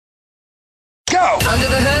go. Under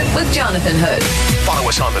the Hood with Jonathan Hood. Follow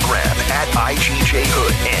us on the gram at IGJ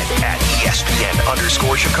Hood and at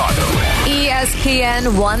ESPN_Chicago.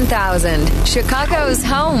 ESPN 1000, Chicago's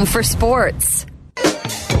home for sports.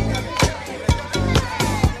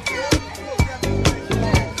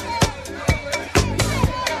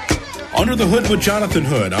 Under the Hood with Jonathan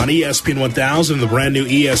Hood on ESPN 1000, the brand new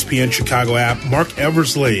ESPN Chicago app. Mark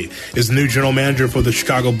Eversley is the new general manager for the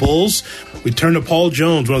Chicago Bulls. We turn to Paul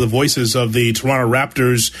Jones, one of the voices of the Toronto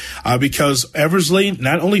Raptors, because Eversley,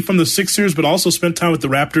 not only from the Sixers, but also spent time with the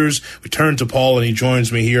Raptors. We turn to Paul, and he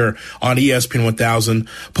joins me here on ESPN 1000.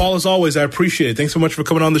 Paul, as always, I appreciate it. Thanks so much for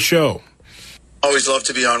coming on the show. Always love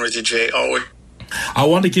to be on with you, Jay. Always. I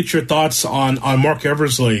want to get your thoughts on Mark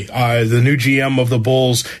Eversley, the new GM of the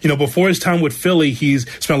Bulls. You know, before his time with Philly,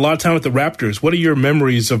 he's spent a lot of time with the Raptors. What are your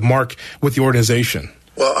memories of Mark with the organization?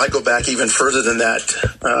 Well, I go back even further than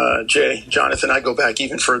that, Jonathan. I go back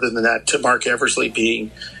even further than that to Mark Eversley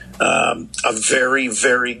being a very,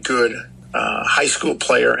 very good high school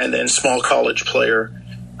player and then small college player.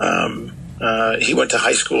 He went to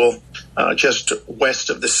high school just west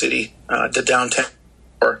of the city, to downtown,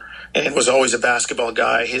 and was always a basketball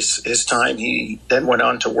guy. His time, he then went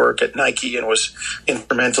on to work at Nike and was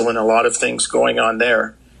instrumental in a lot of things going on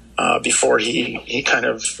there before he kind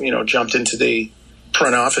of, jumped into the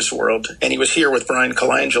front office world. And he was here with Brian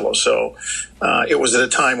Colangelo. So it was at a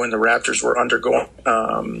time when the Raptors were undergoing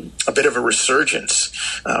a bit of a resurgence.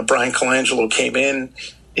 Brian Colangelo came in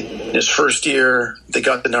his first year. They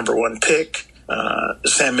got the number one pick.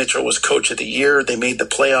 Sam Mitchell was coach of the year. They made the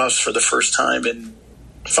playoffs for the first time in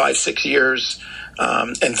 5-6 years,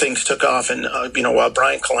 and things took off. And, while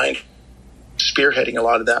Brian Colangelo spearheading a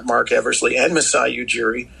lot of that, Mark Eversley and Masai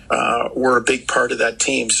Ujiri were a big part of that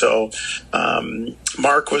team. So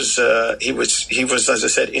Mark was, he was, as I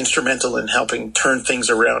said, instrumental in helping turn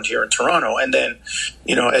things around here in Toronto. And then,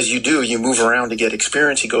 as you do, you move around to get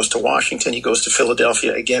experience. He goes to Washington. He goes to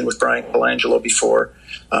Philadelphia again with Brian Colangelo before,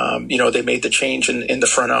 they made the change in the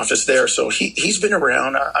front office there. So he's been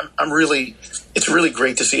around. It's really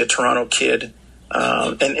great to see a Toronto kid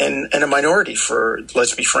and a minority, for,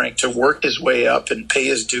 let's be frank, to work his way up and pay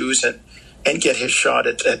his dues and get his shot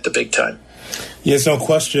at the big time. Yes, no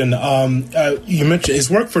question. You mentioned his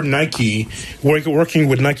work for Nike, working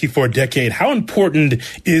with Nike for a decade. How important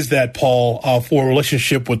is that, Paul, for a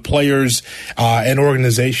relationship with players and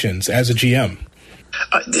organizations as a GM?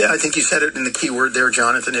 I think you said it in the key word there,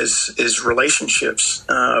 Jonathan, is relationships.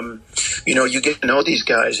 You get to know these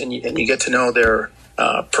guys and you get to know their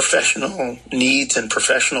professional needs and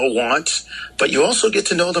professional wants, but you also get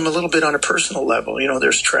to know them a little bit on a personal level.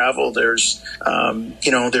 There's travel, there's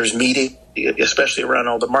meeting, especially around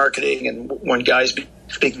all the marketing, and when guys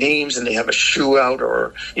big names and they have a shoe out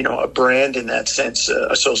or a brand in that sense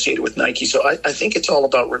associated with Nike. So I think it's all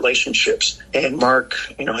about relationships. And Mark,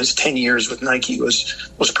 his 10 years with Nike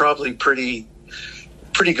was probably pretty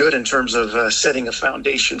good in terms of setting a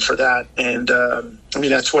foundation for that. And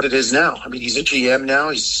that's what it is now. He's a GM now.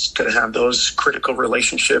 He's going to have those critical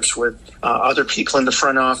relationships with other people in the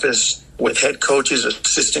front office, with head coaches,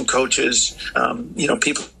 assistant coaches,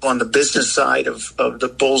 people on the business side of the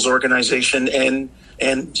Bulls organization, and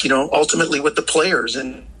ultimately with the players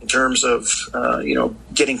in terms of,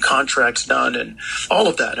 getting contracts done and all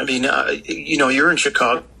of that. You're in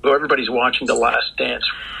Chicago. Everybody's watching The Last Dance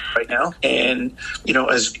right now. And,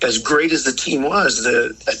 as great as the team was,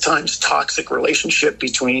 the at times toxic relationship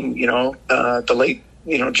between, the late,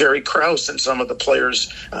 Jerry Krause and some of the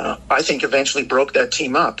players, I think eventually broke that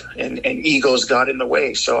team up and egos got in the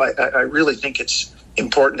way. So I really think it's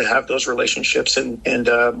important to have those relationships, and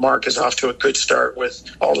Mark is off to a good start with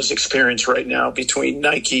all his experience right now between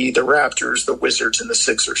Nike, the Raptors, the Wizards, and the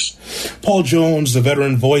Sixers. Paul Jones, the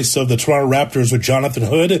veteran voice of the Toronto Raptors with Jonathan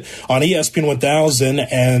Hood on ESPN 1000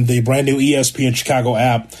 and the brand new ESPN Chicago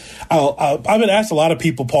app. I've been asked a lot of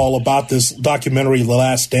people, Paul, about this documentary, The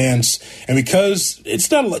Last Dance, and because it's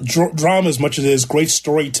not drama as much as it is great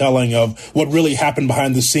storytelling of what really happened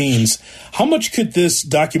behind the scenes, how much could this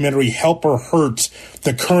documentary help or hurt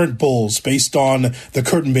the current Bulls based on the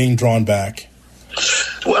curtain being drawn back?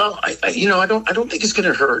 Well, I don't think it's going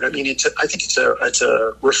to hurt. I think it's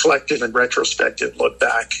a reflective and retrospective look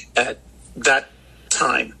back at that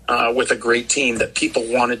time with a great team that people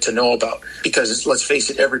wanted to know about, because let's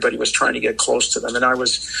face it, everybody was trying to get close to them. And I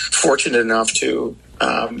was fortunate enough to,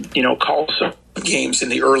 call some games in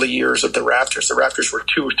the early years of the Raptors. The Raptors were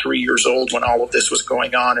 2 or 3 years old when all of this was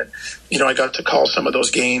going on. And, I got to call some of those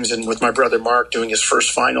games, and with my brother Mark doing his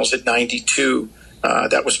first finals at 92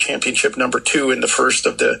 That was championship number 2 in the first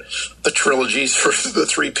of the trilogies for the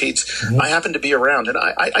three-peats. I happened to be around, and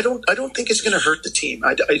I don't think it's going to hurt the team.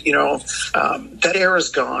 That era's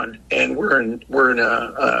gone, and we're in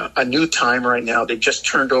a new time right now. They just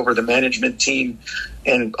turned over the management team,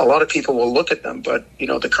 and a lot of people will look at them, but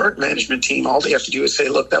the current management team, all they have to do is say,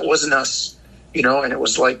 "Look, that wasn't us," And it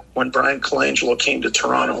was like when Brian Colangelo came to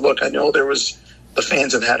Toronto. Look, I know the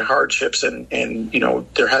fans have had hardships, and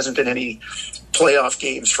there hasn't been any playoff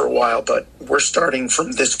games for a while, but we're starting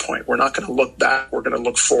from this point. We're not going to look back. We're going to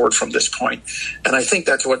look forward from this point. And I think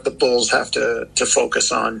that's what the Bulls have to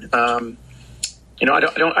focus on. I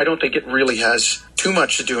don't think it really has too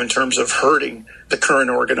much to do in terms of hurting the current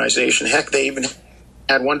organization. Heck, they even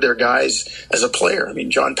had one of their guys as a player. I mean,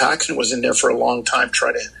 John Paxson was in there for a long time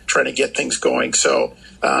trying to get things going. So,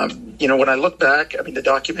 when I look back, I mean, the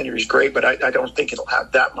documentary is great, but I don't think it'll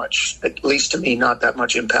have that much, at least to me, not that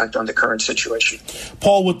much impact on the current situation.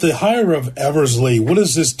 Paul, with the hire of Eversley, what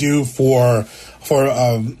does this do for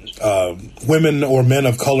women or men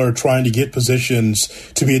of color trying to get positions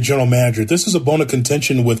to be a general manager? This is a bone of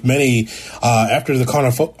contention with many after the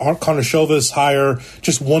Karnisovas hire,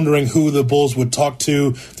 just wondering who the Bulls would talk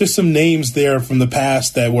to. There's some names there from the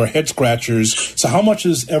past that were head scratchers. So how much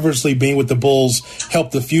does Eversley being with the Bulls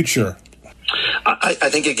help the future? I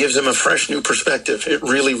think it gives them a fresh new perspective. It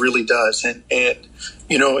really, really does. And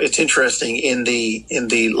it's interesting in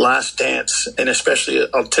the Last Dance, and especially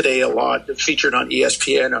today a lot featured on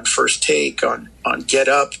ESPN, on First Take, on Get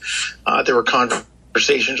Up. There were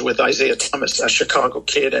conversations with Isaiah Thomas, a Chicago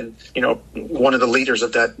kid, and one of the leaders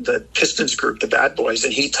of the Pistons group, the Bad Boys,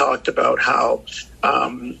 and he talked about how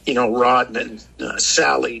Rodman,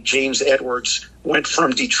 Sally, James Edwards went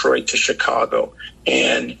from Detroit to Chicago,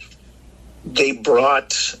 and they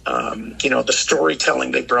brought the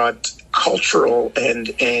storytelling, they brought cultural and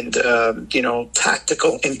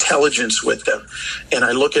tactical intelligence with them. And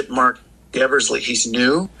I look at Mark Eversley. He's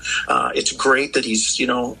new. It's great that he's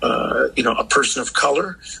a person of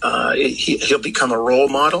color. He'll become a role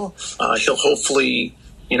model. He'll hopefully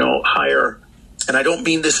hire, and I don't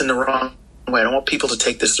mean this in the wrong way. I don't want people to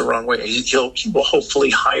take this the wrong way. He will hopefully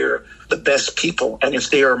hire the best people, and if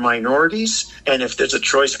they are minorities, and if there's a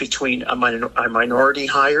choice between a minority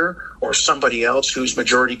hire or somebody else who's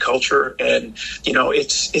majority culture, and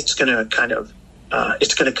it's going to kind of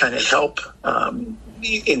help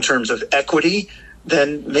in terms of equity,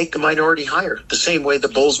 then make the minority hire the same way the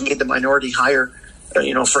Bulls made the minority hire.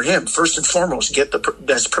 For him, first and foremost, get the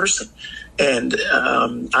best person. And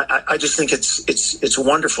I just think it's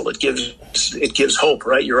wonderful. It gives hope,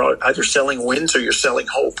 right? You're either selling wins or you're selling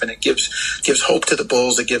hope, and it gives hope to the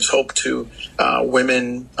Bulls. It gives hope to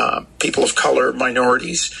women, people of color,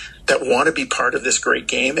 minorities that want to be part of this great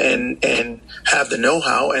game and have the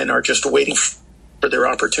know-how and are just waiting for their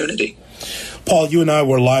opportunity. Paul, you and I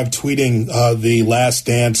were live tweeting The Last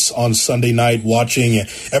Dance on Sunday night, watching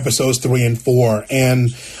episodes 3 and 4.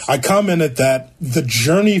 And I commented that the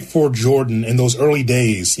journey for Jordan in those early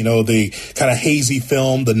days, the kind of hazy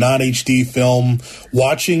film, the non-HD film,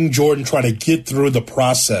 watching Jordan try to get through the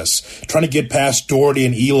process, trying to get past Doherty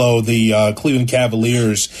and Elo, the Cleveland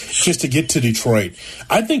Cavaliers, just to get to Detroit.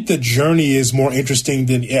 I think the journey is more interesting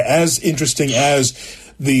as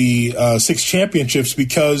the 6 championships,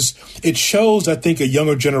 because it shows, I think, a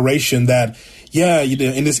younger generation that,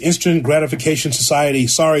 in this instant gratification society,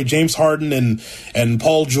 James Harden and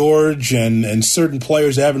Paul George and certain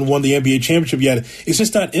players that haven't won the NBA championship yet, it's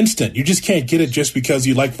just not instant. You just can't get it just because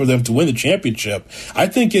you'd like for them to win the championship. I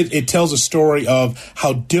think it tells a story of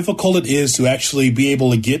how difficult it is to actually be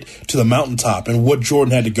able to get to the mountaintop and what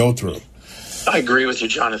Jordan had to go through. I agree with you,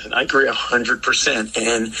 Jonathan. I agree 100%.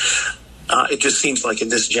 And it just seems like in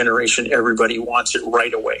this generation, everybody wants it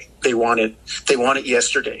right away. They want it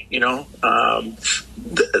yesterday. The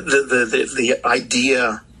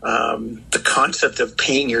idea, the concept of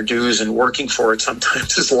paying your dues and working for it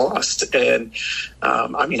sometimes is lost. And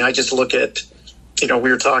I just look at, we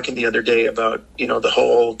were talking the other day about, the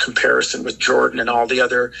whole comparison with Jordan and all the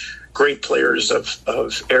other great players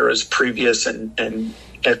of eras previous and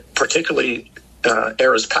particularly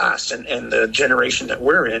eras past and the generation that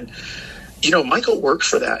we're in. Michael worked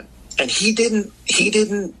for that, and he didn't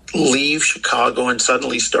leave Chicago and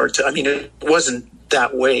suddenly start to, it wasn't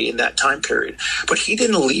that way in that time period, but he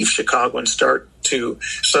didn't leave Chicago and start to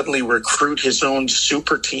suddenly recruit his own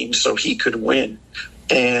super team so he could win.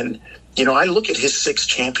 And, I look at his 6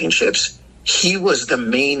 championships, he was the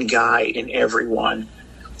main guy in every one.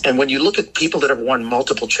 And when you look at people that have won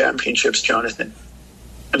multiple championships, Jonathan,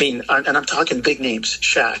 and I'm talking big names,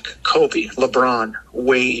 Shaq, Kobe, LeBron,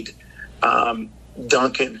 Wade,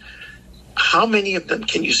 Duncan, how many of them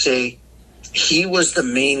can you say he was the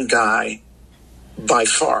main guy by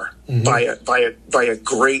far, by a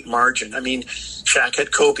great margin? I mean, Shaq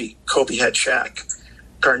had Kobe. Kobe had Shaq.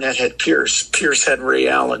 Garnett had Pierce. Pierce had Ray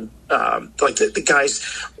Allen. Like the guys,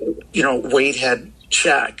 Wade had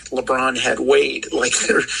Shaq. LeBron had Wade. Like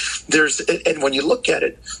there's, and when you look at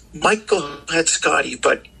it, Michael had Scotty,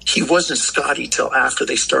 but he wasn't Scotty till after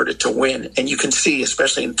they started to win. And you can see,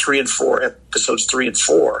 especially in 3 and 4, episodes 3 and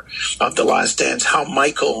 4 of The Last Dance, how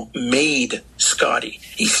Michael made Scotty.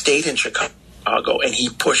 He stayed in Chicago and he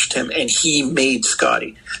pushed him and he made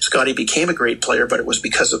Scotty. Scotty became a great player, but it was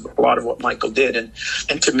because of a lot of what Michael did.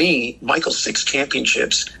 And to me, Michael's 6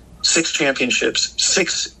 championships, 6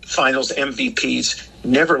 finals MVPs,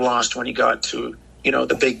 never lost when he got to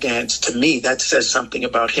the big dance. To me, that says something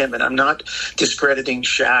about him. And I'm not discrediting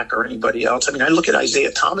Shaq or anybody else. I mean, I look at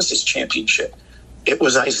Isaiah Thomas's championship. It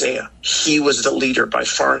was Isaiah. He was the leader by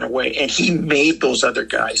far and away, and he made those other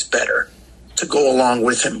guys better to go along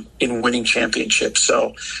with him in winning championships.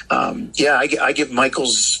 So, I give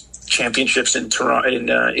Michael's championships in Toronto,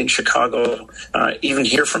 in Chicago, even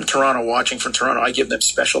here from Toronto, watching from Toronto, I give them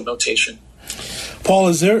special notation. Paul,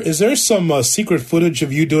 is there some secret footage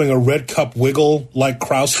of you doing a red cup wiggle like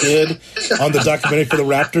Krause did on the documentary for the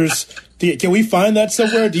Raptors? Can we find that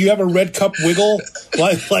somewhere? Do you have a red cup wiggle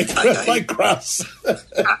like Krause?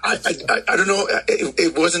 I don't know.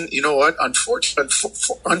 It wasn't. You know what?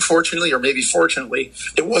 Unfortunately, or maybe fortunately,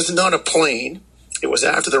 it wasn't on a plane. It was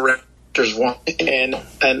after the Raptors won, and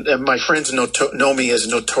my friends know me as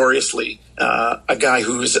notoriously a guy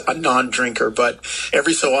who's a non-drinker, but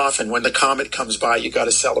every so often when the comet comes by, you got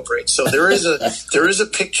to celebrate. So there is a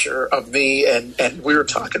picture of me, and we were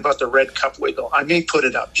talking about the red cup wiggle. I may put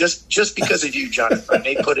it up just because of you, Jonathan. I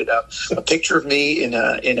may put it up. A picture of me in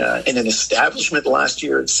an establishment last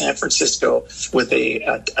year in San Francisco with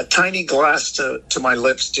a tiny glass to my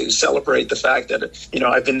lips to celebrate the fact that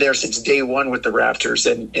I've been there since day one with the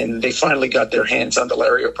Raptors, and they finally got their hands on the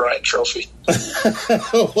Larry O'Brien Trophy.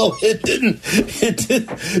 Well, it didn't.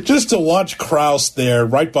 Just to watch Krause there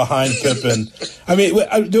right behind Pippen. I mean,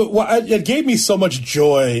 it gave me so much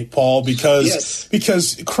joy, Paul, because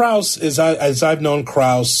Krause, as I've known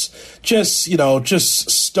Krause, just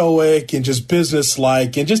stoic and just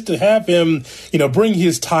businesslike, and just to have him, bring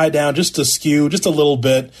his tie down just askew, just a little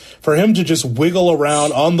bit, for him to just wiggle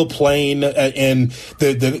around on the plane, and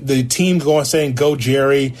the team saying "Go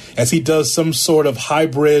Jerry" as he does some sort of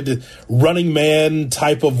hybrid Running Man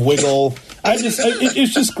type of wiggle.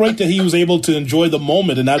 It's just great that he was able to enjoy the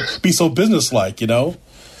moment and not be so businesslike,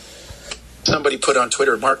 Somebody put on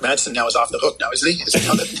Twitter, Mark Madsen now is off the hook now, isn't he?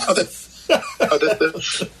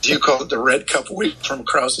 Do you call it the red cup wig from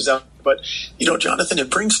Krause is out? But, Jonathan, it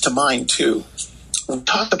brings to mind, too, we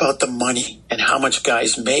talk about the money and how much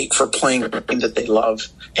guys make for playing a game that they love.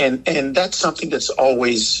 And that's something that's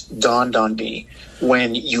always dawned on me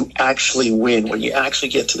when you actually win, when you actually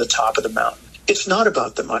get to the top of the mountain. It's not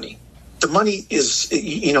about the money. The money is,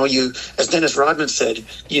 you, as Dennis Rodman said,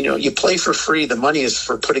 you play for free. The money is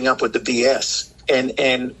for putting up with the BS.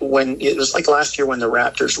 And when it was like last year when the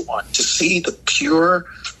Raptors won, to see the pure,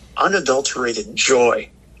 unadulterated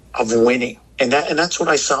joy of winning. And that's what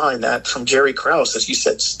I saw in that from Jerry Krause, as you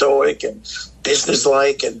said, stoic and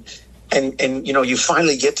businesslike, and you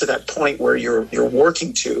finally get to that point where you're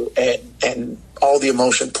working to, and all the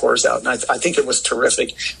emotion pours out. And I think it was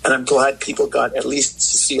terrific, and I'm glad people got at least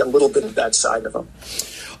to see a little bit of that side of him.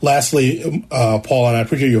 Lastly, Paul, and I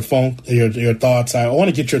appreciate your thoughts. I want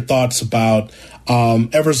to get your thoughts about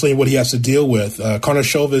Eversley and what he has to deal with.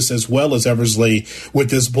 Karnisovas as well as Eversley with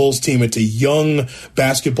this Bulls team. It's a young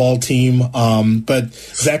basketball team, but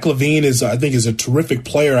Zach LaVine is a terrific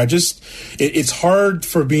player. It's hard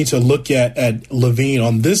for me to look at LaVine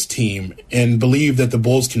on this team and believe that the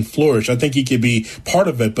Bulls can flourish. I think he could be part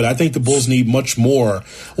of it, but I think the Bulls need much more.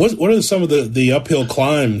 What are some of the uphill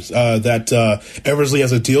climbs that Eversley has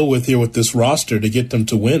to deal with here with this roster to get them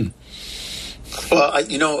to win? Well,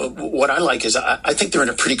 what I like is I think they're in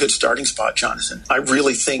a pretty good starting spot, Jonathan. I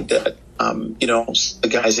really think that, the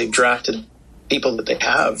guys they've drafted, people that they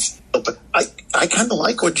have, but I kind of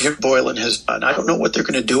like what Jim Boylan has done. I don't know what they're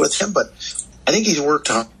going to do with him, but I think he's worked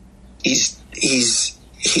on. He's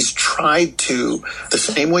tried to, the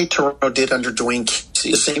same way Toronto did under Dwayne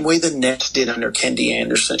Casey, the same way the Nets did under Kenny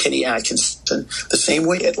Atkinson, the same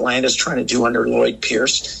way Atlanta's trying to do under Lloyd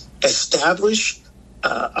Pierce, establish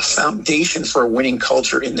a foundation for a winning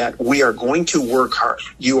culture in that we are going to work hard.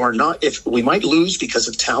 You are not, if we might lose because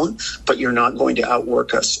of talent, but you're not going to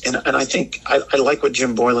outwork us. And I think I like what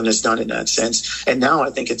Jim Boylan has done in that sense. And now I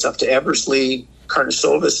think it's up to Eversley,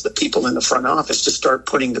 Karnisovas, the people in the front office, to start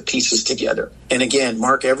putting the pieces together. And again,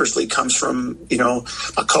 Mark Eversley comes from,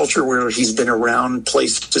 a culture where he's been around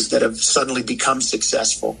places that have suddenly become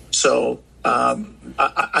successful. So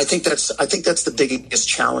I think that's the biggest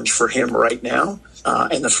challenge for him right now.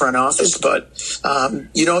 In the front office. But,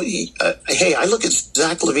 hey, I look at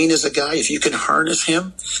Zach LaVine as a guy, if you can harness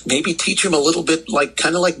him, maybe teach him a little bit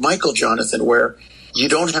kind of like Michael, Jonathan, where you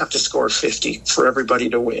don't have to score 50 for everybody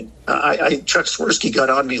to win. Chuck Swirsky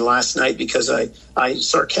got on me last night because I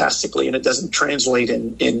sarcastically, and it doesn't translate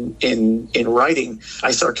in writing,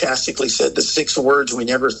 I sarcastically said the 6 words we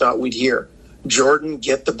never thought we'd hear. Jordan,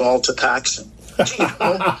 get the ball to Paxson.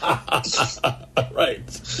 Right.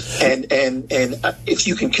 And if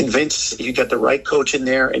you can convince, you got the right coach in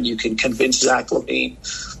there, and you can convince Zach LaVine,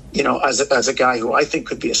 as a guy who I think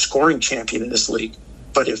could be a scoring champion in this league.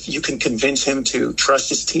 But if you can convince him to trust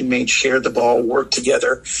his teammates, share the ball, work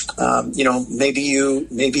together, maybe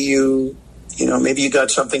you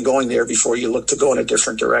got something going there before you look to go in a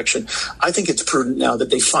different direction. I think it's prudent now that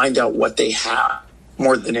they find out what they have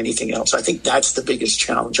more than anything else. I think that's the biggest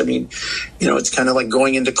challenge. I mean, it's kind of like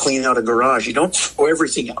going in to clean out a garage. You don't throw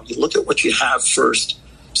everything out. You look at what you have first,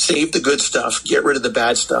 save the good stuff, get rid of the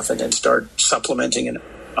bad stuff, and then start supplementing and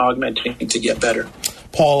augmenting to get better.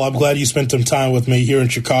 Paul, I'm glad you spent some time with me here in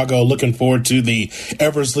Chicago. Looking forward to the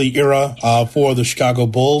Eversley era for the Chicago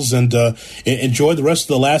Bulls, and enjoy the rest of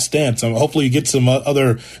the Last Dance. Hopefully you get some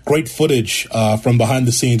other great footage from behind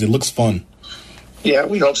the scenes. It looks fun. Yeah,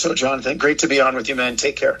 we hope so, Jonathan. Great to be on with you, man.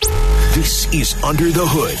 Take care. This is Under the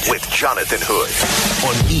Hood with Jonathan Hood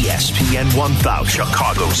on ESPN 1000,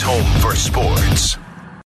 Chicago's home for sports.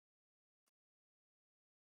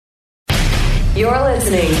 You're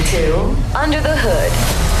listening to Under the Hood.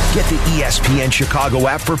 Get the ESPN Chicago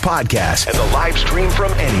app for podcasts and the live stream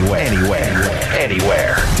from anywhere.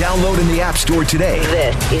 Download in the App Store today.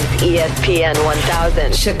 This is ESPN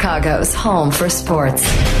 1000, Chicago's home for sports.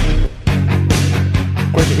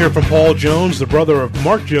 Great to hear from Paul Jones, the brother of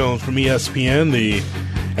Mark Jones from ESPN, the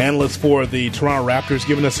analyst for the Toronto Raptors,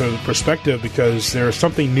 giving us a perspective because there's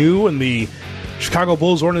something new in the Chicago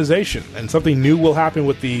Bulls organization, and something new will happen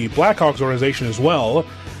with the Blackhawks organization as well,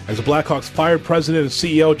 as the Blackhawks fired President and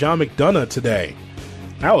CEO John McDonough today.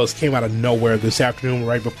 That came out of nowhere this afternoon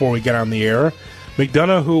right before we got on the air.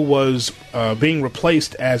 McDonough, who was being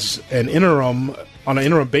replaced as on an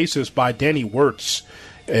interim basis by Danny Wirtz,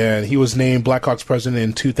 and he was named Blackhawks president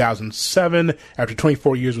in 2007 after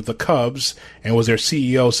 24 years with the Cubs and was their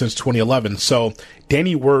CEO since 2011. So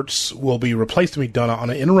Danny Wirtz will be replacing McDonough on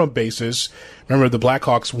an interim basis. Remember, the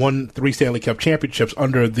Blackhawks won 3 Stanley Cup championships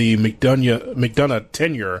under the McDonough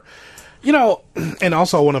tenure. And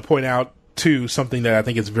also I want to point out, too, something that I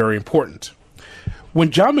think is very important. When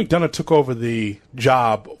John McDonough took over the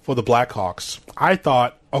job for the Blackhawks, I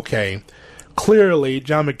thought, okay, clearly,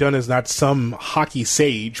 John McDonough is not some hockey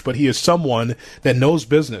sage, but he is someone that knows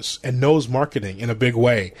business and knows marketing in a big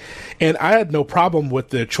way. And I had no problem with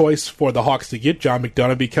the choice for the Hawks to get John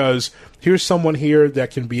McDonough, because here's someone here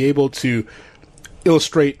that can be able to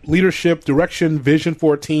illustrate leadership, direction, vision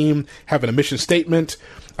for a team, having a mission statement,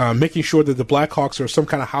 making sure that the Blackhawks are some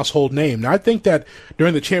kind of household name. Now, I think that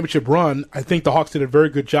during the championship run, I think the Hawks did a very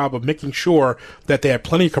good job of making sure that they had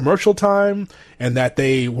plenty of commercial time and that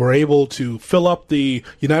they were able to fill up the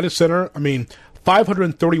United Center. I mean,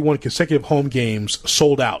 531 consecutive home games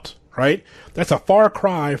sold out, right? That's a far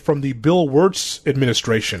cry from the Bill Wirtz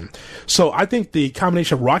administration. So I think the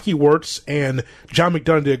combination of Rocky Wirtz and John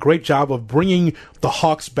McDonough did a great job of bringing the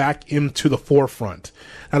Hawks back into the forefront.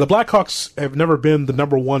 Now, the Blackhawks have never been the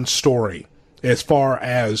number one story as far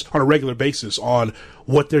as on a regular basis on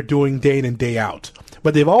what they're doing day in and day out.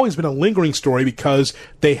 But they've always been a lingering story because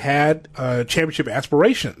they had championship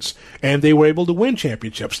aspirations, and they were able to win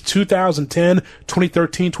championships. 2010,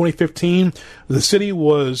 2013, 2015, the city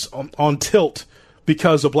was on tilt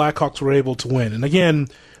because the Blackhawks were able to win. And again,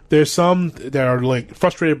 there's some that are like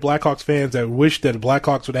frustrated Blackhawks fans that wish that the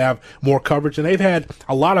Blackhawks would have more coverage, and they've had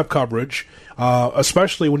a lot of coverage,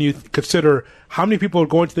 especially when you consider how many people are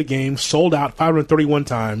going to the game, sold out 531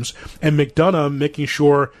 times, and McDonough making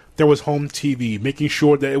sure there was home TV, making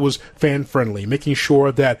sure that it was fan-friendly, making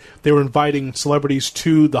sure that they were inviting celebrities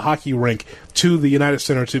to the hockey rink, to the United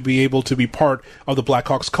Center, to be able to be part of the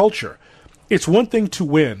Blackhawks culture. It's one thing to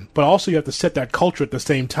win, but also you have to set that culture at the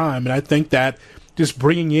same time, and I think that just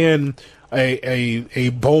bringing in a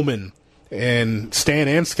Bowman and Stan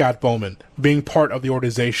and Scott Bowman being part of the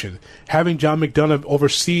organization, having John McDonough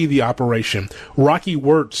oversee the operation, Rocky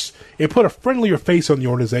Wirtz, it put a friendlier face on the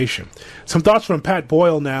organization. Some thoughts from Pat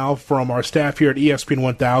Boyle now from our staff here at ESPN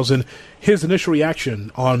 1000, his initial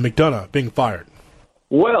reaction on McDonough being fired.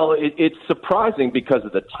 Well, it's surprising because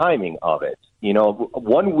of the timing of it.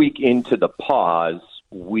 1 week into the pause,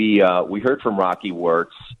 we heard from Rocky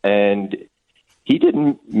Wirtz, and he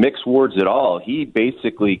didn't mix words at all. He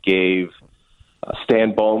basically gave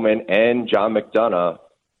Stan Bowman and John McDonough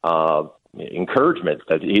encouragement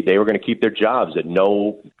that they were going to keep their jobs, that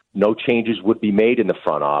no changes would be made in the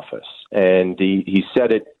front office. And he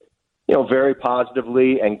said it, very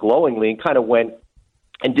positively and glowingly, and kind of went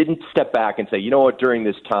and didn't step back and say, during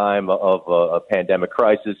this time of a pandemic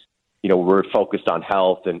crisis, we're focused on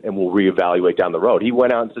health and we'll reevaluate down the road. He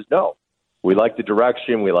went out and says, no, we like the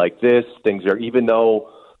direction. We like this. Things are, even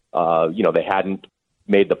though, they hadn't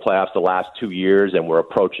made the playoffs the last 2 years and we're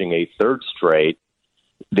approaching a third straight,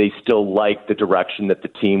 they still like the direction that the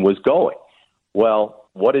team was going. Well,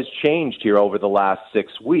 what has changed here over the last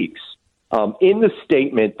 6 weeks? In the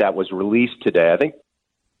statement that was released today, I think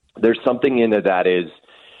there's something in it that is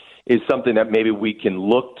something that maybe we can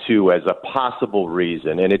look to as a possible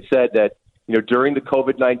reason. And it said that, during the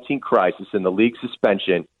COVID-19 crisis and the league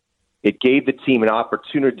suspension, it gave the team an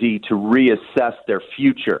opportunity to reassess their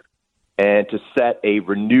future and to set a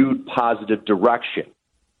renewed positive direction.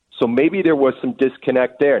 So maybe there was some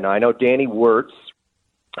disconnect there. Now, I know Danny Wirtz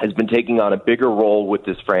has been taking on a bigger role with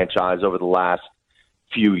this franchise over the last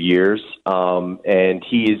few years, and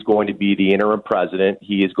he is going to be the interim president.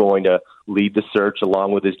 He is going to lead the search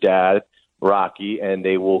along with his dad, Rocky, and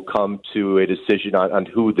they will come to a decision on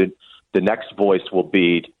who the next voice will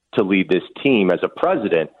be to lead this team as a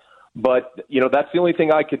president. But, that's the only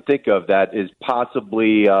thing I could think of that is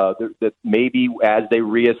possibly that maybe as they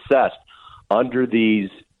reassess under these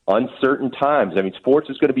uncertain times. I mean, sports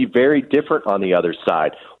is going to be very different on the other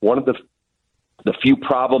side. One of the few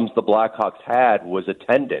problems the Blackhawks had was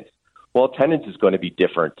attendance. Well, attendance is going to be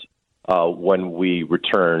different when we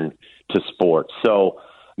return to sports. So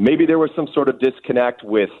maybe there was some sort of disconnect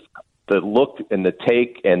with the look and the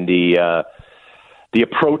take and the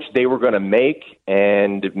approach they were going to make,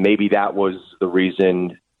 and maybe that was the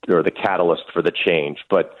reason or the catalyst for the change.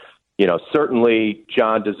 But, certainly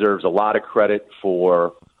John deserves a lot of credit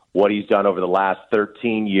for what he's done over the last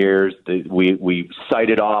 13 years. We cite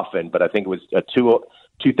it often, but I think it was a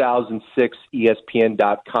 2006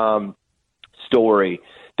 ESPN.com story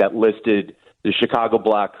that listed the Chicago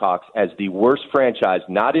Blackhawks as the worst franchise,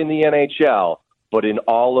 not in the NHL, but in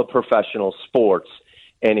all of professional sports.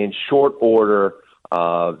 And in short order,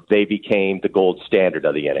 they became the gold standard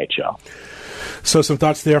of the NHL. So some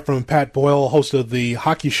thoughts there from Pat Boyle, host of the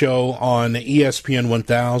Hockey Show on ESPN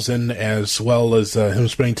 1000, as well as him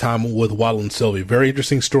spending time with Waddle and Sylvie. Very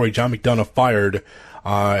interesting story. John McDonough fired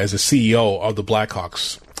as a CEO of the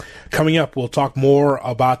Blackhawks. Coming up, we'll talk more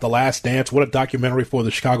about The Last Dance. What a documentary for the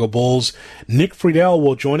Chicago Bulls. Nick Friedel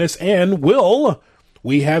will join us, and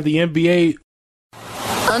we have the NBA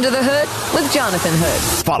Under the Hood with Jonathan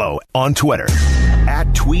Hood. Follow on Twitter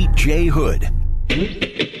 @TweetJHood.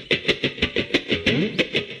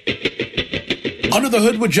 Under the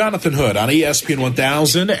Hood with Jonathan Hood on ESPN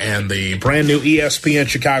 1000 and the brand new ESPN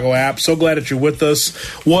Chicago app. So glad that you're with us.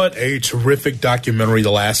 What a terrific documentary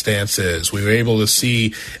The Last Dance is. We were able to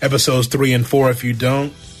see episodes 3 and 4.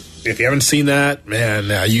 If you haven't seen that,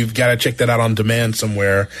 man, you've got to check that out on demand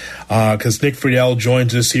somewhere, because Nick Friedel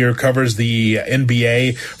joins us here, covers the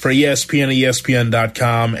NBA for ESPN,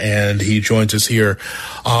 ESPN.com, and he joins us here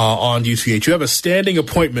on UTH. You have a standing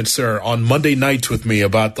appointment, sir, on Monday nights with me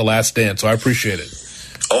about The Last Dance, so I appreciate it.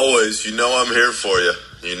 Always. I'm here for you.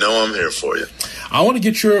 I'm here for you. I want to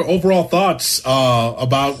get your overall thoughts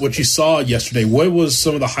about what you saw yesterday. What was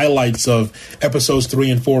some of the highlights of episodes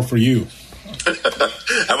 3 and 4 for you?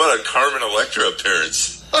 How about a Carmen Electra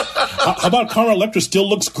appearance? How about Carmen Electra still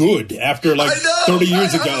looks good after 30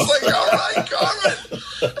 years ago? I was like, all right, Carmen,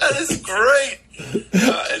 that is great. And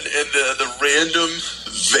the random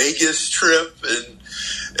Vegas trip, and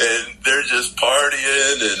they're just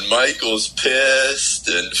partying, and Michael's pissed,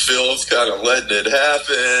 and Phil's kind of letting it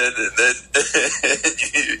happen, and then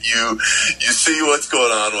you see what's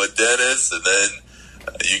going on with Dennis, and then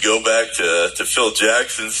you go back to Phil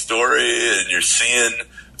Jackson's story, and you're seeing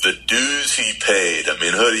the dues he paid. I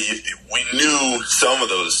mean, Hoodie, we knew some of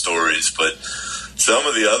those stories, but some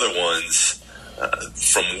of the other ones,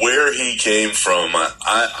 from where he came from,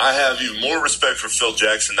 I have even more respect for Phil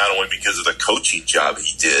Jackson, not only because of the coaching job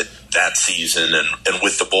he did that season and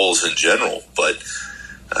with the Bulls in general, but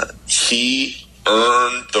he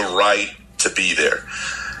earned the right to be there.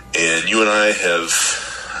 And you and I have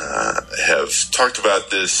talked about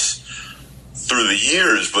this through the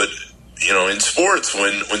years, but in sports,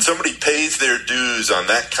 when somebody pays their dues on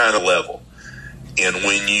that kind of level, and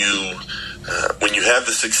when you when you have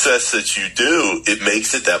the success that you do, it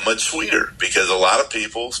makes it that much sweeter, because a lot of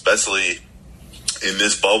people, especially in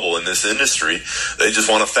this bubble, in this industry, they just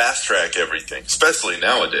want to fast track everything, especially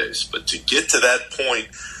nowadays. But to get to that point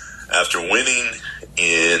after winning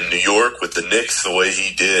in New York with the Knicks the way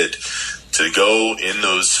he did, to go in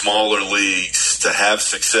those smaller leagues, to have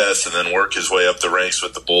success, and then work his way up the ranks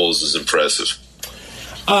with the Bulls is impressive.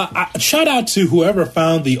 Shout out to whoever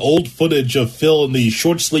found the old footage of Phil in the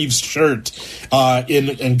short sleeve shirt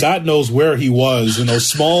in God knows where he was, in those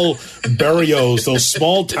small barrios, those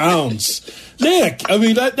small towns. Nick, I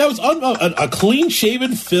mean, that was a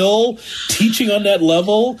clean-shaven Phil teaching on that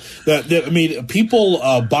level. People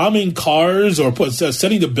bombing cars or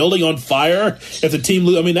setting the building on fire if the team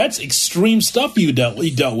loses. I mean, that's extreme stuff he dealt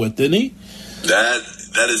with, didn't he?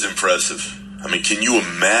 That is impressive. I mean, can you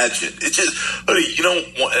imagine?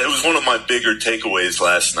 It was one of my bigger takeaways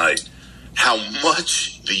last night, how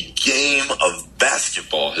much the game of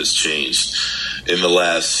basketball has changed in the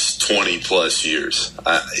last 20-plus years.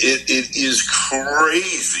 It is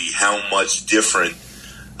crazy how much different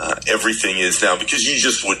everything is now, because you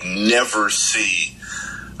just would never see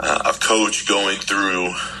a coach going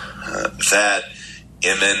through that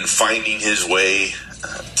and then finding his way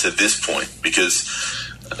to this point, because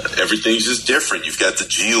everything's just different. You've got the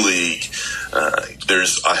G League.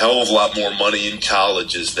 There's a hell of a lot more money in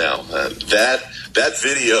colleges now. That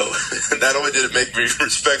video, not only did it make me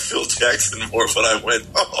respect Phil Jackson more, but I went,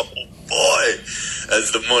 oh boy,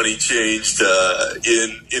 as the money changed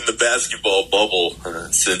in the basketball bubble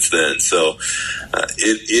since then. So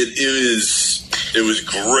it was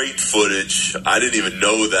great footage. I didn't even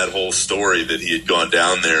know that whole story, that he had gone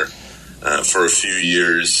down there for a few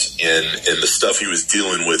years, and the stuff he was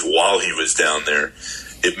dealing with while he was down there.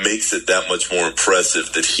 It makes it that much more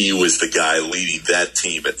impressive that he was the guy leading that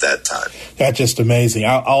team at that time. That's just amazing.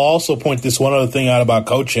 I'll also point this one other thing out about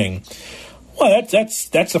coaching. Well, that's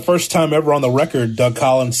the first time ever on the record Doug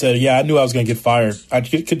Collins said, "Yeah, I knew I was going to get fired. I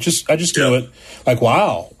just knew it." Like,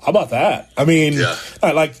 wow, how about that? I mean,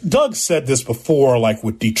 like Doug said this before, like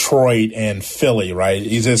with Detroit and Philly, right?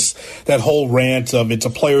 He's just that whole rant of it's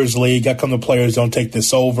a players' league. How come the players don't take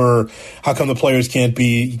this over? How come the players can't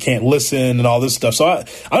listen and all this stuff? So I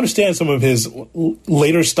understand some of his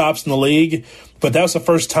later stops in the league, but that was the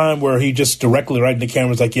first time where he just directly right in the camera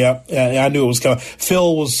was like, yeah, I knew it was coming.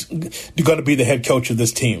 Phil was going to be the head coach of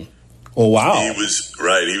this team. Well, wow. He was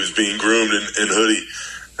right. He was being groomed in Hoodie.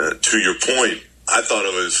 To your point, I thought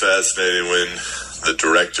it was fascinating when the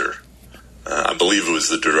director, I believe it was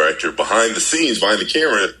the director, behind the scenes, behind the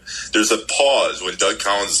camera, there's a pause when Doug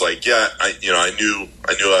Collins is like, yeah, I knew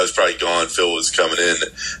I was probably gone. Phil was coming in.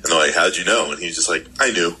 And they're like, how'd you know? And he's just like, I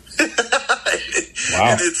knew.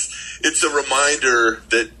 Wow. And it's a reminder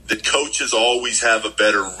that the coaches always have a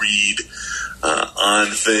better read on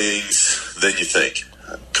things than you think.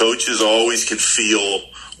 Coaches always can feel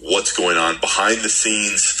what's going on behind the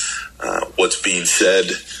scenes, what's being said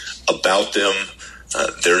about them.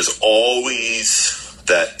 There's always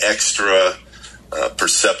that extra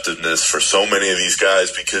perceptiveness for so many of these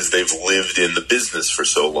guys because they've lived in the business for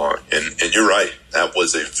so long. And you're right. That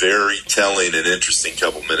was a very telling and interesting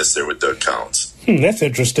couple minutes there with Doug Collins. That's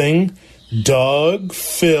interesting. Doug,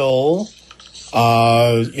 Phil,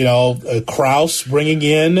 Krause bringing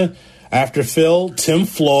in after Phil, Tim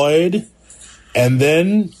Floyd, and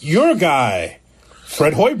then your guy,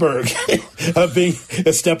 Fred Hoiberg,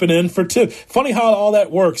 stepping in for Tim. Funny how all that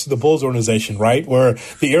works in the Bulls organization, right? Where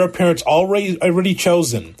the heir apparent's already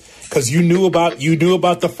chosen because you knew about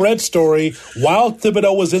the Fred story while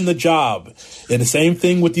Thibodeau was in the job, and the same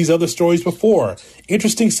thing with these other stories before.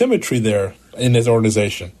 Interesting symmetry there in this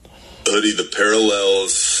organization. Hoodie, the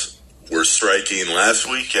parallels were striking last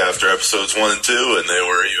week after episodes 1 and 2, and they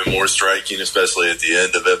were even more striking, especially at the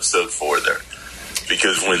end of episode 4 there.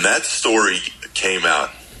 Because when that story came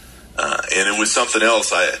out, and it was something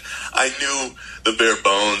else, I knew the bare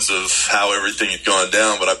bones of how everything had gone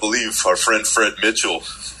down, but I believe our friend Fred Mitchell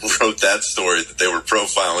wrote that story that they were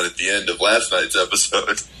profiling at the end of last night's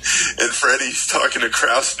episode. And Freddie's talking to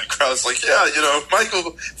Krause, and Krause like, yeah, if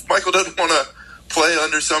Michael doesn't want to play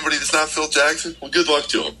under somebody that's not Phil Jackson, well, good luck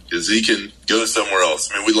to him, because he can go somewhere else.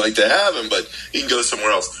 I mean, we'd like to have him, but he can go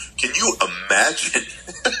somewhere else. Can you imagine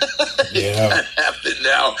if that happened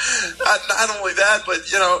now? Not only that, but,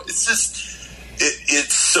 it's just,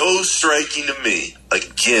 it's so striking to me,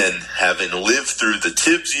 again, having lived through the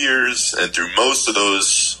Tibbs years and through most of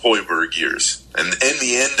those Hoiberg years, and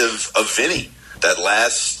the end of Vinny, that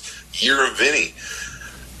last year of Vinny,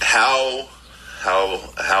 how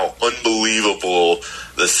unbelievable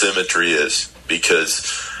the symmetry is, because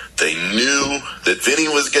They knew that Vinny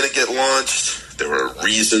was going to get launched. There were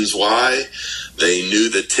reasons why. They knew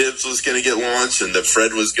that Tibbs was going to get launched and that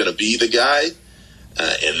Fred was going to be the guy.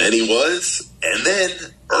 And then he was. And then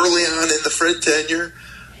early on in the Fred tenure,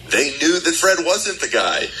 they knew that Fred wasn't the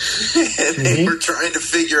guy. And they were trying to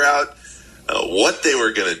figure out what they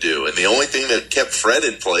were going to do. And the only thing that kept Fred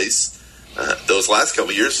in place those last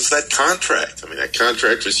couple of years was that contract. I mean, that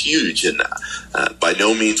contract was huge. And by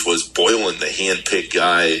no means was Boylan the hand-picked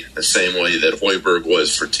guy the same way that Hoiberg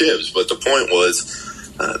was for Tibbs. But the point was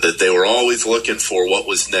that they were always looking for what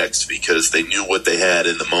was next because they knew what they had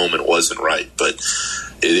in the moment wasn't right. But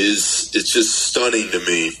it's just stunning to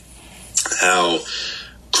me how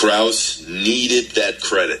Krause needed that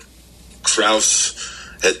credit. Krause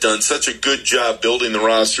had done such a good job building the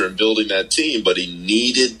roster and building that team, but he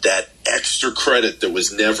needed that extra credit that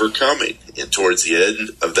was never coming. And towards the end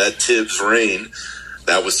of that Tibbs reign,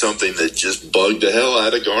 that was something that just bugged the hell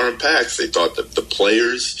out of Gar and Pax. They thought that the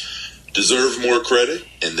players deserved more credit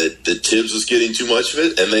and that Tibbs was getting too much of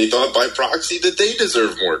it, and they thought by proxy that they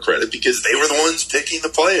deserved more credit because they were the ones picking the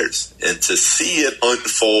players. And to see it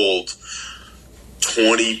unfold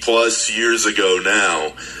 20-plus years ago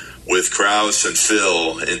now with Krause and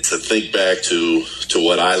Phil, and to think back to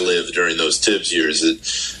what I lived during those Tibbs years,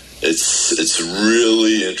 it's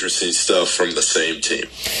really interesting stuff from the same team.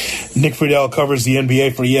 Nick Friedel covers the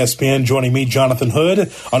NBA for ESPN, joining me, Jonathan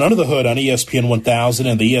Hood, on Under the Hood on ESPN 1000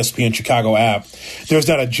 and the ESPN Chicago app. There's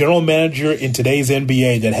not a general manager in today's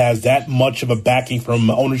NBA that has that much of a backing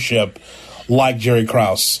from ownership like Jerry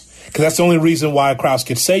Krause. Because that's the only reason why Krause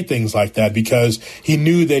could say things like that, because he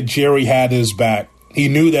knew that Jerry had his back. He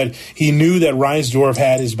knew that Reinsdorf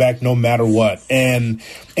had his back no matter what. And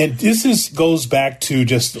this goes back to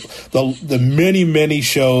just the many, many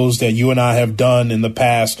shows that you and I have done in the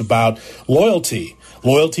past about loyalty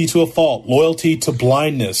to a fault, loyalty to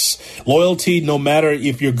blindness, loyalty no matter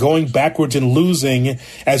if you're going backwards and losing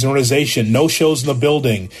as an organization, no shows in the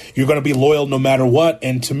building. You're going to be loyal no matter what.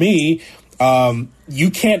 And to me, you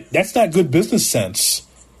can't, that's not good business sense.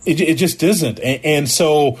 It just isn't. And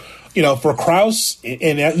so, you know, for Krause,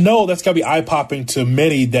 and no, that's got to be eye-popping to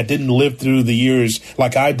many that didn't live through the years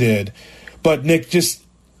like I did. But, Nick, just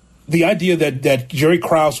the idea that Jerry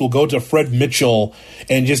Krause will go to Fred Mitchell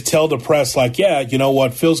and just tell the press, like, yeah, you know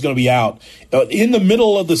what, Phil's going to be out in the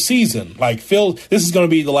middle of the season. Like, Phil, this is going to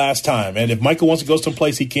be the last time. And if Michael wants to go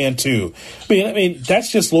someplace, he can too. I mean, that's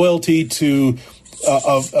just loyalty to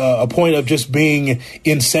a point of just being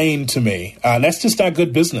insane to me. That's just not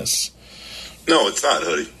good business. No, it's not,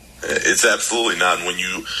 Hoodie. It's absolutely not. And when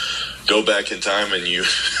you go back in time and you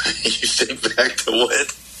think back to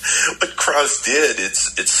what Krause did,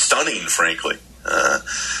 it's stunning, frankly,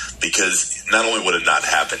 because not only would it not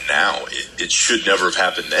happen now, it should never have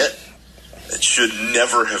happened then. It should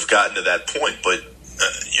never have gotten to that point. But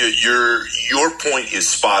your point is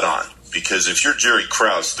spot on, because if you're Jerry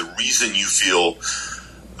Krause, the reason you feel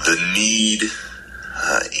the need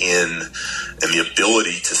and the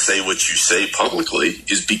ability to say what you say publicly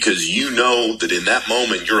is because you know that in that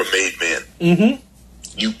moment you're a made man.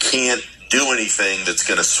 Mm-hmm. You can't do anything that's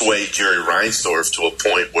going to sway Jerry Reinsdorf to a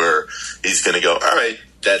point where he's going to go, all right,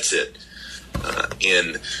 that's it.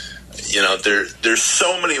 And, you know, there's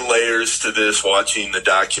so many layers to this watching the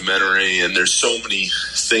documentary, and there's so many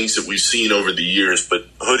things that we've seen over the years. But,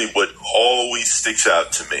 Hoodie, what always sticks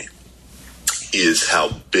out to me is how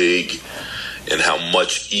big and how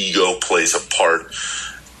much ego plays a part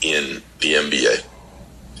in the NBA.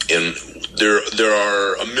 And there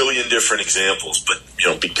are a million different examples, but, you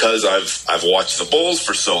know, because I've watched the Bulls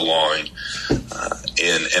for so long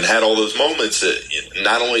and had all those moments,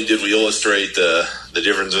 not only did we illustrate the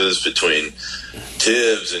differences between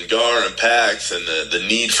Tibbs and Gar and Pax and the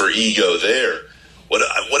need for ego there,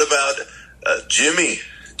 what about Jimmy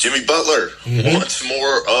Butler wants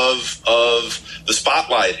more of the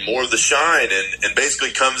spotlight, more of the shine, and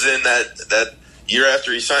basically comes in that year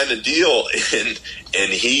after he signed the deal,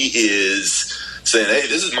 and he is saying, hey,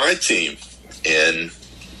 this is my team. And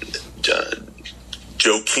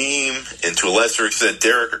Joakim, and to a lesser extent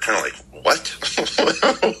Derek, are kind of like, what?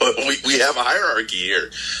 we have a hierarchy here.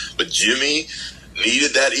 But Jimmy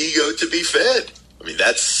needed that ego to be fed. I mean,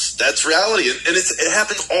 that's reality, and it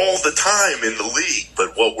happens all the time in the league.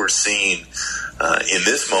 But what we're seeing in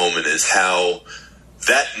this moment is how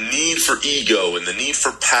that need for ego and the need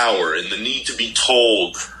for power and the need to be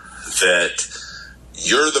told that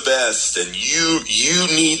you're the best and you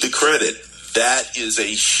need the credit, that is a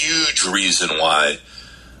huge reason why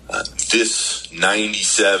this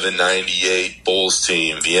 97-98 Bulls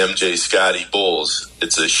team, the MJ Scotty Bulls,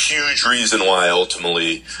 it's a huge reason why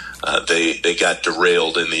ultimately they got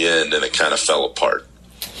derailed in the end and it kind of fell apart.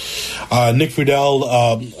 Nick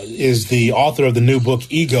Friedel is the author of the new book,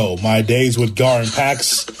 Ego, My Days with Gar and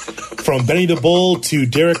Pax, from Benny the Bull to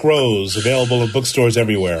Derrick Rose, available in bookstores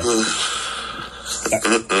everywhere.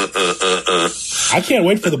 I can't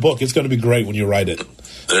wait for the book. It's going to be great when you write it.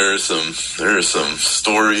 There are some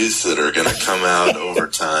stories that are going to come out over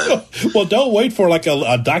time. Well, don't wait for like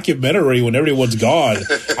a documentary when everyone's gone.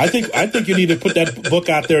 I think you need to put that book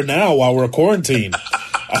out there now while we're quarantined.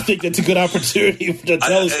 I think that's a good opportunity to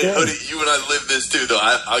tell a story. Hoodie, you and I live this too, though.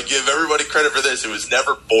 I'll give everybody credit for this. It was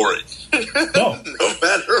never boring. No. No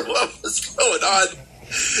matter what was going on,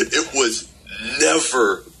 it was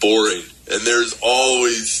never boring. And there's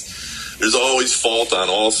always fault on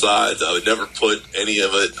all sides. I would never put any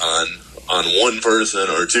of it on one person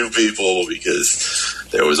or two people because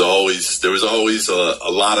there was always a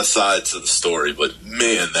lot of sides to the story. But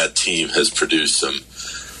man, that team has produced some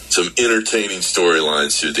entertaining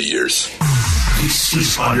storylines through the years. This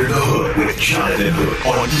is Under the Hood with Jonathan Hood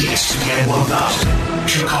on ESPN 1000,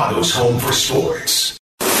 Chicago's home for sports.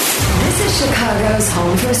 This is Chicago's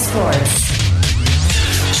home for sports.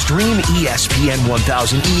 Stream ESPN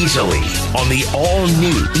 1000 easily on the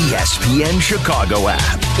all-new ESPN Chicago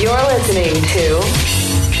app. You're listening to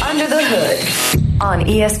Under the Hood on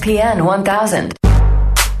ESPN 1000.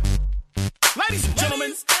 Ladies and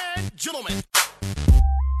gentlemen.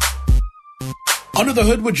 Under the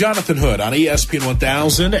Hood with Jonathan Hood on ESPN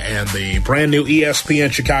 1000 and the brand new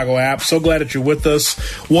ESPN Chicago app. So glad that you're with us.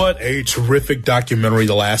 What a terrific documentary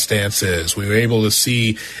The Last Dance is. We were able to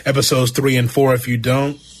see episodes 3 and 4. If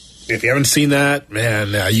you haven't seen that,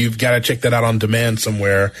 man, you've got to check that out on demand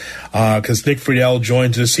somewhere because Nick Friedel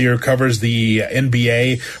joins us here, covers the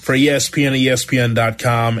NBA for ESPN,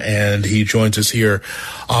 ESPN.com, and he joins us here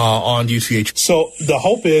on UCH. So the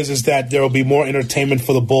hope is that there will be more entertainment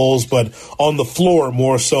for the Bulls, but on the floor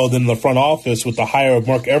more so than the front office with the hire of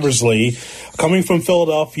Marc Eversley. Coming from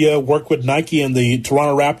Philadelphia, worked with Nike and the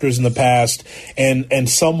Toronto Raptors in the past, and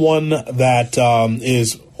someone that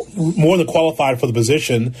is more than qualified for the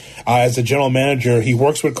position as a general manager. He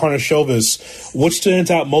works with Karnisovas. What stands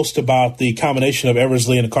out most about the combination of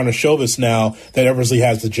Eversley and Karnisovas now that Eversley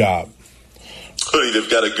has the job? They've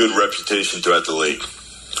got a good reputation throughout the league,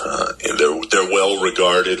 and they're well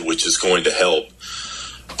regarded, which is going to help.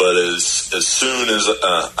 But as soon as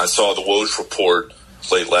I saw the Woj report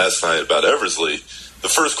late last night about Eversley, the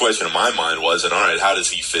first question in my mind wasn't, all right, how does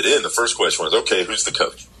he fit in? The first question was, okay, who's the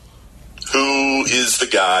coach? Who is the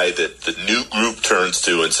guy that the new group turns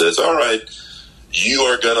to and says, all right, you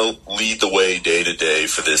are going to lead the way day to day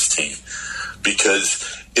for this team?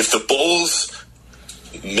 Because if the Bulls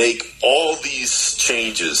make all these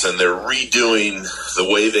changes and they're redoing the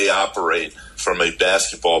way they operate from a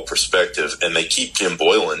basketball perspective and they keep Jim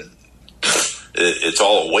Boylan, it's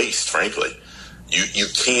all a waste, frankly. You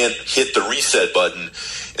can't hit the reset button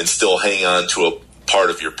and still hang on to a part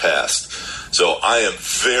of your past. So I am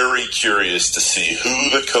very curious to see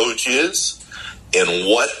who the coach is and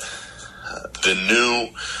what the new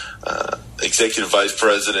executive vice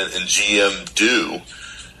president and GM do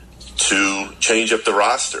to change up the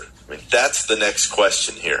roster. I mean, that's the next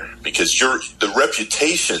question here because the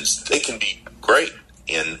reputations, they can be great.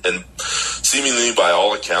 And seemingly by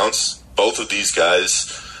all accounts, both of these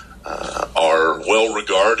guys are well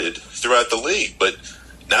regarded throughout the league. But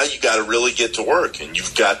now you got to really get to work, and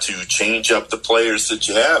you've got to change up the players that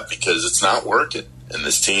you have because it's not working. And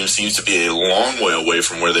this team seems to be a long way away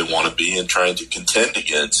from where they want to be and trying to contend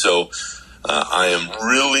again. So I am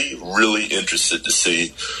really, really interested to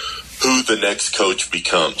see who the next coach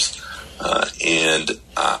becomes. And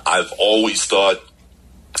I've always thought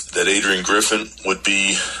that Adrian Griffin would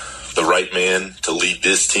be the right man to lead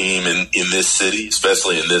this team in this city,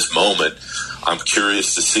 especially in this moment. I'm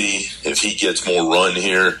curious to see if he gets more run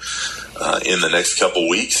here in the next couple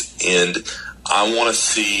weeks. And I want to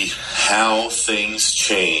see how things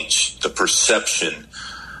change the perception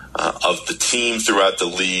of the team throughout the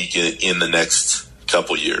league in the next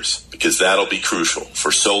couple years, because that'll be crucial.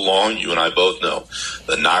 For so long, you and I both know,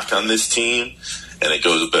 the knock on this team, and it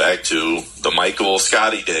goes back to the Michael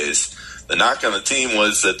Scotty days, the knock on the team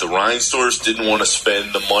was that the Reinsdorfs didn't want to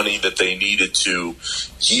spend the money that they needed to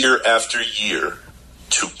year after year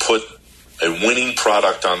to put a winning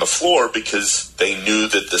product on the floor because they knew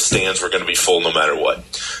that the stands were going to be full no matter what.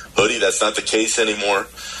 Hoodie, that's not the case anymore.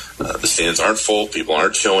 The stands aren't full. People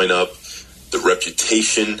aren't showing up. The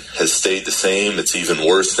reputation has stayed the same. It's even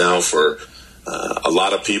worse now for a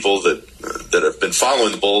lot of people that that have been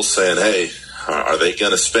following the Bulls saying, hey, are they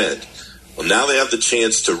going to spend? Well, now they have the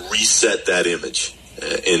chance to reset that image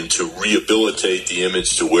and to rehabilitate the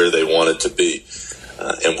image to where they want it to be.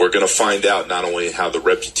 And we're going to find out not only how the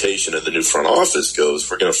reputation of the new front office goes,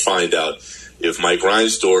 we're going to find out if Mike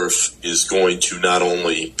Reinsdorf is going to not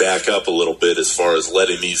only back up a little bit as far as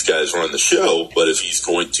letting these guys run the show, but if he's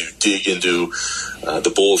going to dig into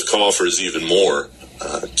the Bulls' coffers even more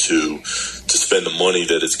to spend the money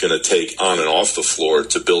that it's going to take on and off the floor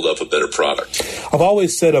to build up a better product. I've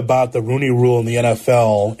always said about the Rooney Rule in the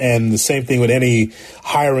NFL, and the same thing with any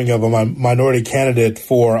hiring of a minority candidate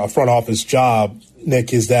for a front office job,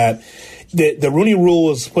 Nick, is that the Rooney Rule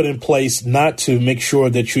was put in place not to make sure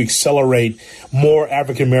that you accelerate more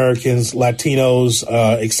African Americans, Latinos,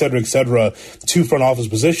 et cetera, to front office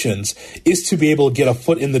positions. Is to be able to get a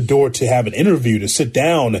foot in the door to have an interview, to sit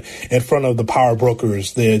down in front of the power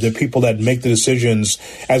brokers, the people that make the decisions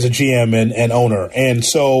as a GM and owner. And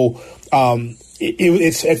so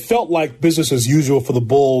it felt like business as usual for the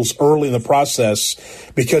Bulls early in the process,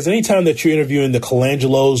 because anytime that you're interviewing the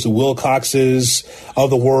Colangelos, the Wilcoxes of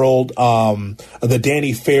the world, the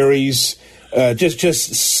Danny Ferries,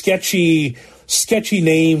 just sketchy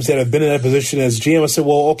names that have been in that position as GM, I said,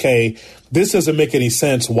 well, okay, this doesn't make any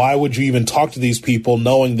sense. Why would you even talk to these people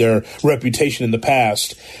knowing their reputation in the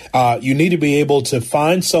past? You need to be able to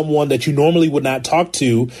find someone that you normally would not talk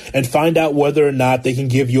to and find out whether or not they can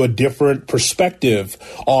give you a different perspective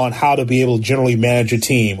on how to be able to generally manage a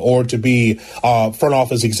team or to be front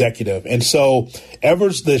office executive. And so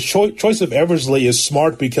the choice of Eversley is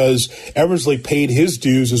smart because Eversley paid his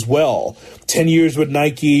dues as well. 10 years with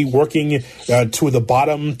Nike, working to the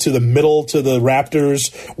bottom, to the middle, to the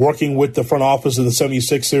Raptors, working with the front office of the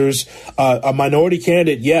 76ers. A minority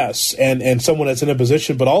candidate, yes, and someone that's in a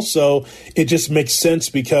position, but also it just makes sense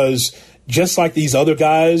because just like these other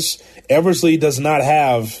guys, Eversley does not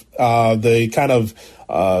have the kind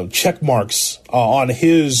of check marks on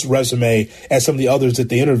his resume as some of the others that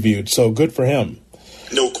they interviewed. So good for him.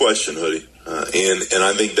 No question, Hoodie. And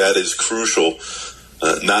I think that is crucial,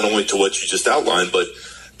 not only to what you just outlined, but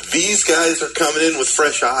these guys are coming in with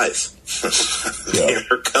fresh eyes. They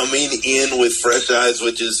are coming in with fresh eyes,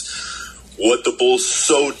 which is what the Bulls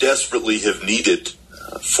so desperately have needed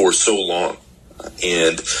for so long.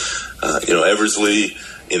 And, Eversley,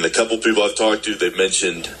 in the couple people I've talked to, they've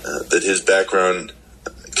mentioned that his background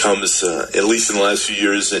comes, at least in the last few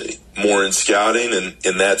years, more in scouting,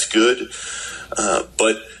 and that's good.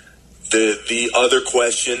 But the other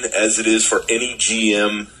question, as it is for any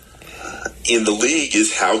GM in the league,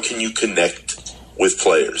 is how can you connect with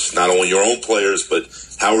players? Not only your own players, but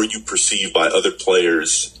how are you perceived by other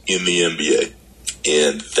players in the NBA?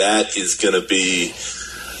 And that is going to be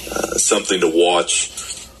something to watch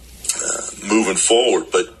moving forward.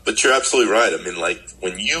 But you're absolutely right. I mean, like,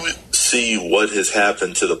 when you see what has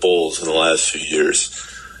happened to the Bulls in the last few years,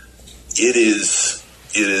 it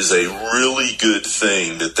is a really good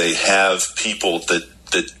thing that they have people that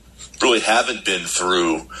really haven't been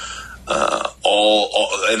through all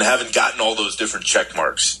and haven't gotten all those different check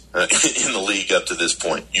marks in the league up to this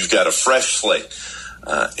point. You've got a fresh slate.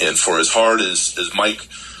 And for as hard as Mike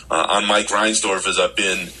Reinsdorf as I've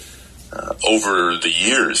been over the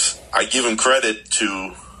years, I give him credit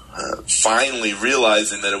to finally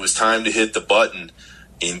realizing that it was time to hit the button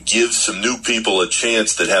and give some new people a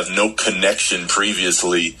chance that have no connection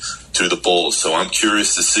previously to the Bulls. So I'm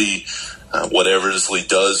curious to see what Eversley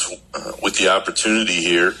does with the opportunity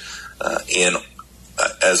here. And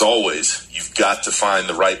as always, you've got to find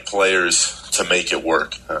the right players to make it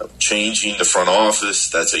work. Changing the front office,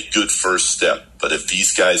 that's a good first step. But if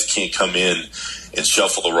these guys can't come in and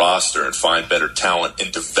shuffle the roster and find better talent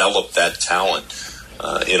and develop that talent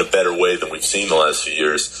in a better way than we've seen the last few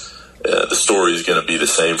years, the story is going to be the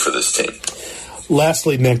same for this team.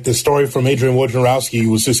 Lastly, Nick, the story from Adrian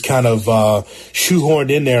Wojnarowski was just kind of shoehorned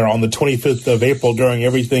in there on the 25th of April during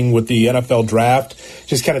everything with the NFL draft.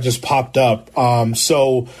 Just popped up.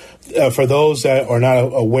 So for those that are not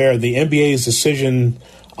aware, the NBA's decision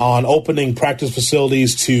on opening practice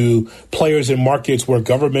facilities to players in markets where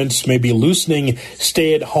governments may be loosening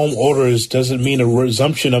stay-at-home orders doesn't mean a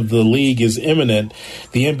resumption of the league is imminent.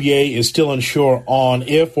 The NBA is still unsure on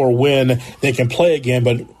if or when they can play again,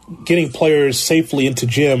 but getting players safely into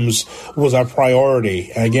gyms was our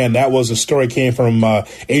priority. And again, that was a story came from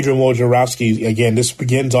Adrian Wojnarowski. Again, this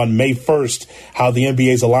begins on May 1st, how the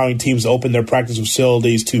NBA is allowing teams to open their practice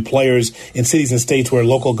facilities to players in cities and states where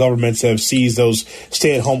local governments have seized those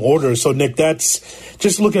stay-at-home orders. So, Nick, that's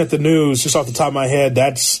just looking at the news, just off the top of my head,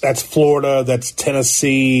 that's Florida, that's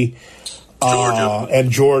Tennessee.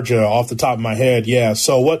 And Georgia, off the top of my head, yeah.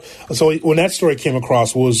 So when that story came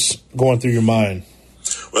across, what was going through your mind?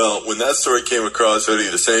 Well, when that story came across,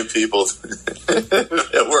 the same people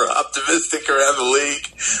that were optimistic around the league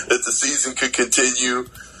that the season could continue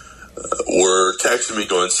were texting me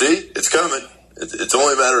going, see, it's coming. It's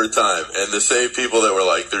only a matter of time. And the same people that were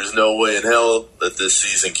like, there's no way in hell that this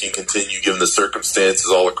season can continue given the circumstances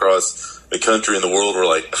all across the country and the world were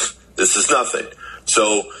like, this is nothing.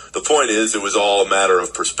 So the point is, it was all a matter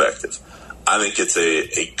of perspective. I think it's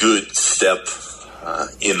a good step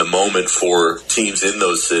in the moment for teams in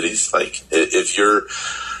those cities. Like if you're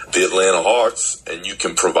the Atlanta Hawks and you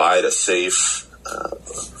can provide a safe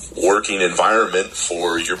working environment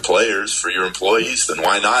for your players, for your employees, then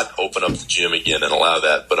why not open up the gym again and allow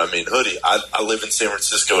that? But I mean, Hoodie, I live in San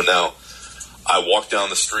Francisco now. I walk down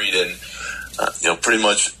the street and, pretty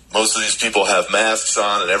much most of these people have masks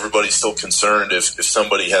on and everybody's still concerned if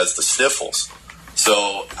somebody has the sniffles.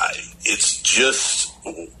 So it's just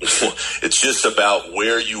about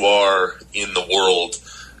where you are in the world.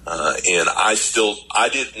 And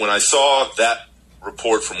when I saw that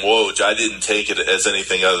report from Woj, I didn't take it as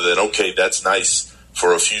anything other than, okay, that's nice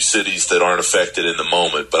for a few cities that aren't affected in the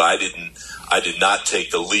moment. But I did not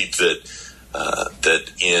take the leap that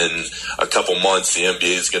in a couple months the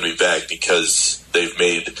NBA is going to be back because they've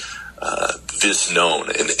made this known.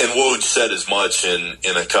 And Woj said as much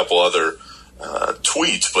in a couple other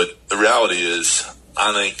tweets. But the reality is,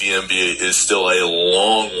 I think the NBA is still a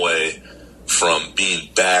long way from being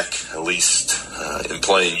back, at least in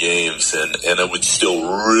playing games, and it would still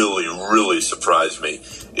really, really surprise me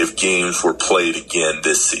if games were played again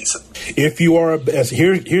this season. If you are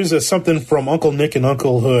here's something from Uncle Nick and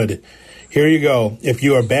Uncle Hood. Here you go. If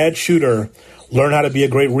you are a bad shooter, learn how to be a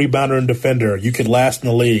great rebounder and defender. You could last in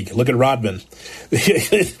the league. Look at Rodman.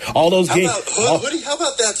 All those games. Hoodie, how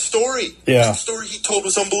about that story? Yeah. That story he told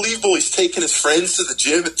was unbelievable. He's taking his friends to the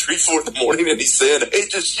gym at 3, 4 in the morning, and he's saying, hey,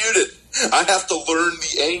 just shoot it. I have to learn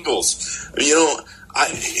the angles.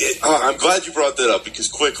 I'm glad you brought that up because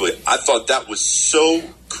quickly, I thought that was so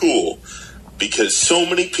cool because so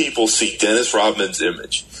many people see Dennis Rodman's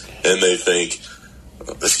image and they think,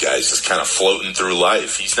 this guy's just kind of floating through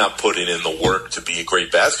life. He's not putting in the work to be a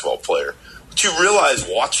great basketball player. But you realize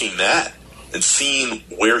watching that and seeing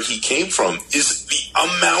where he came from is the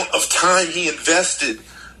amount of time he invested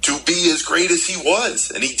to be as great as he was.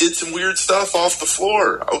 And he did some weird stuff off the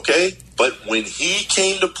floor, okay? But when he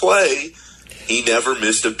came to play, he never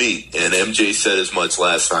missed a beat. And MJ said as much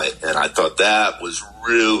last night. And I thought that was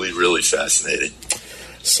really, really fascinating.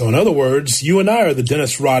 So in other words, you and I are the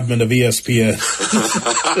Dennis Rodman of ESPN.